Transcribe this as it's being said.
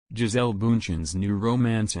Gisele Bundchen's new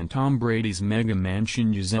romance and Tom Brady's mega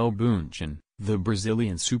mansion. Gisele Bundchen, the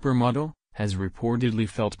Brazilian supermodel, has reportedly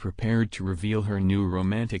felt prepared to reveal her new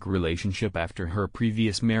romantic relationship after her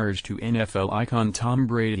previous marriage to NFL icon Tom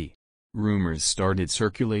Brady. Rumors started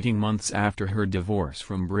circulating months after her divorce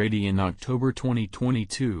from Brady in October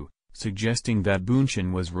 2022, suggesting that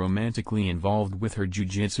Bundchen was romantically involved with her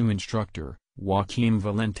jiu-jitsu instructor, Joaquim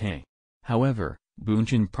Valente. However,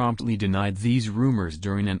 Bundchen promptly denied these rumors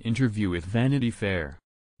during an interview with Vanity Fair.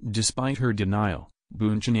 Despite her denial,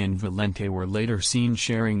 Bundchen and Valente were later seen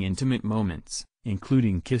sharing intimate moments,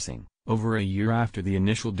 including kissing, over a year after the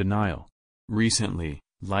initial denial. Recently,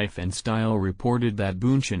 Life and Style reported that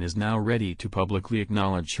Bundchen is now ready to publicly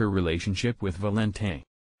acknowledge her relationship with Valente.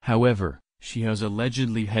 However, she has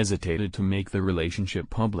allegedly hesitated to make the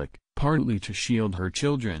relationship public, partly to shield her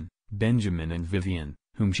children, Benjamin and Vivian,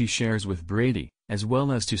 whom she shares with Brady, as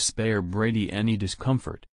well as to spare Brady any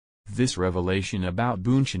discomfort. This revelation about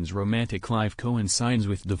Bundchen's romantic life coincides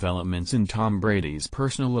with developments in Tom Brady's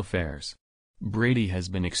personal affairs. Brady has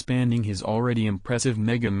been expanding his already impressive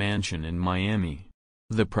mega mansion in Miami.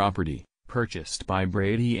 The property, purchased by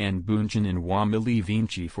Brady and Bundchen in Wamili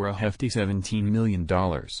Vinci for a hefty $17 million,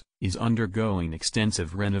 is undergoing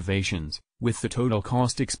extensive renovations, with the total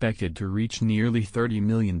cost expected to reach nearly $30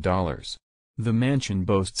 million. The mansion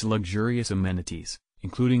boasts luxurious amenities,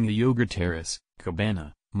 including a yoga terrace,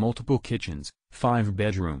 cabana, multiple kitchens, 5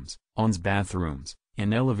 bedrooms, bathrooms,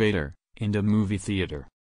 an elevator, and a movie theater.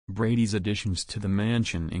 Brady's additions to the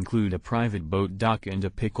mansion include a private boat dock and a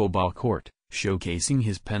pickleball court, showcasing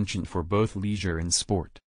his penchant for both leisure and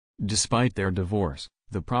sport. Despite their divorce,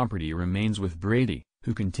 the property remains with Brady,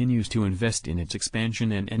 who continues to invest in its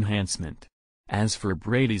expansion and enhancement. As for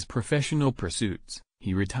Brady's professional pursuits,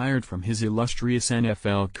 he retired from his illustrious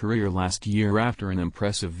NFL career last year after an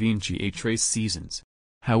impressive 28 race seasons.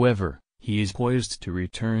 However, he is poised to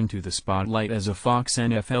return to the spotlight as a Fox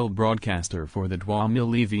NFL broadcaster for the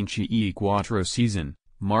 2024 season,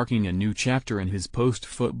 marking a new chapter in his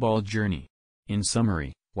post-football journey. In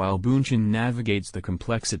summary, while Bundchen navigates the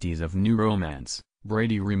complexities of new romance,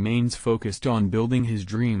 Brady remains focused on building his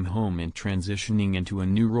dream home and transitioning into a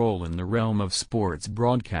new role in the realm of sports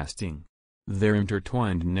broadcasting. Their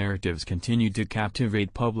intertwined narratives continue to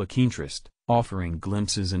captivate public interest, offering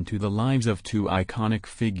glimpses into the lives of two iconic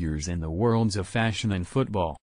figures in the worlds of fashion and football.